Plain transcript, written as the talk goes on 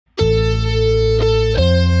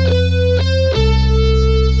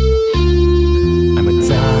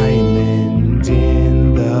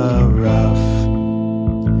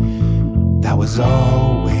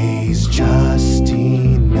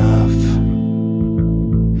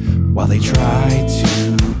while they try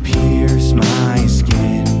to pierce my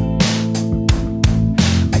skin.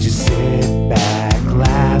 I just sit back,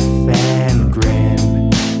 laugh and grin,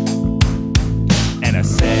 and I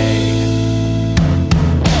say,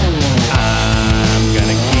 I'm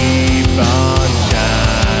gonna keep on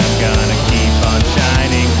shining, gonna keep on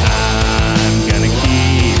shining, I'm gonna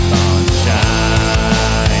keep on shining,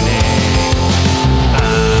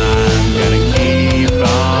 I'm gonna keep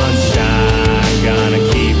on shining, gonna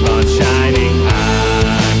keep on shining,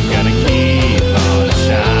 I'm gonna keep on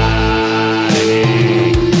shining.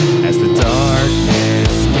 As the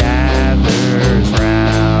darkness gathers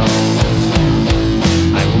round,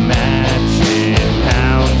 I will match it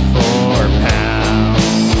pound for pound,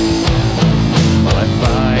 while I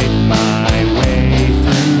fight my way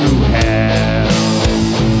through hell.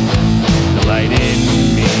 The light in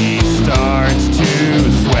me starts to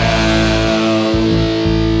swell,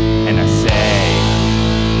 and I say,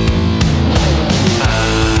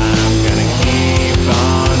 I'm gonna keep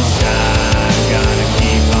on shining, gonna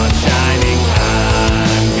keep on shining,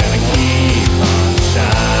 I'm gonna keep on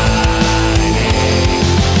shining,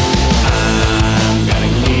 I'm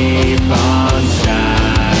gonna keep on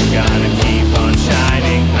shining, gonna keep on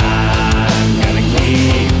shining, I'm gonna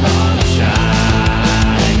keep on shining.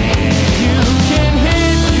 You can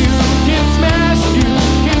hit, you can smash, you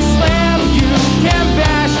can slam, you can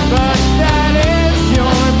bash, but that is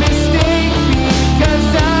your mistake, because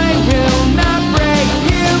I will not break.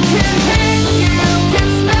 You can hit, you can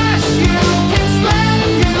smash, you can slam,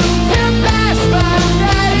 you can bash, but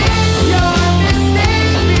that is your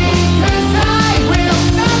mistake, because I will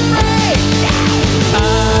not break.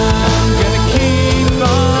 I'm gonna keep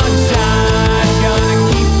on shining, gonna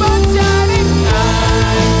keep on shining,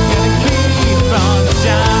 I'm gonna keep on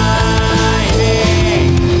shining,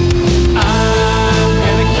 I'm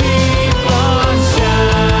gonna keep on shining,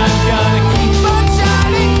 gonna keep on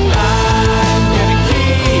shining, I'm gonna keep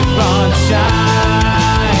on shining,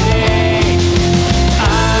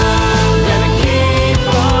 I'm gonna keep on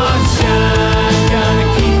shining,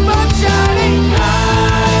 gonna keep on shining,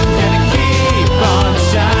 I'm gonna keep on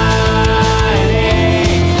shining,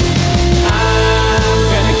 I'm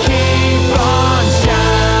gonna keep on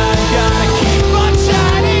shining, gonna keep on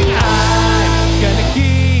shining, I'm gonna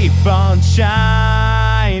keep on shining.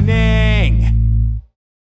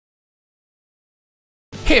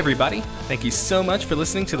 Hey everybody, thank you so much for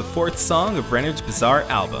listening to the 4th song of Rennerd's bizarre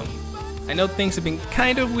album. I know things have been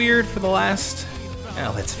kind of weird for the last,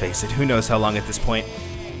 let's face it, who knows how long at this point,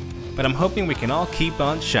 but I'm hoping we can all keep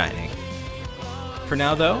on shining. For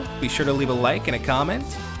now though, be sure to leave a like and a comment,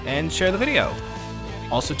 and share the video.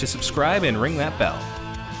 Also to subscribe and ring that bell.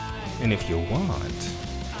 And if you want,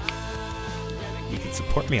 you can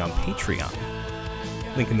support me on Patreon.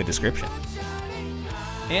 Link in the description.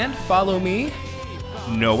 And follow me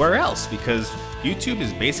nowhere else, because YouTube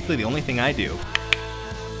is basically the only thing I do.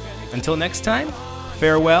 Until next time,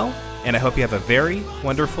 farewell, and I hope you have a very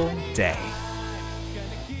wonderful day.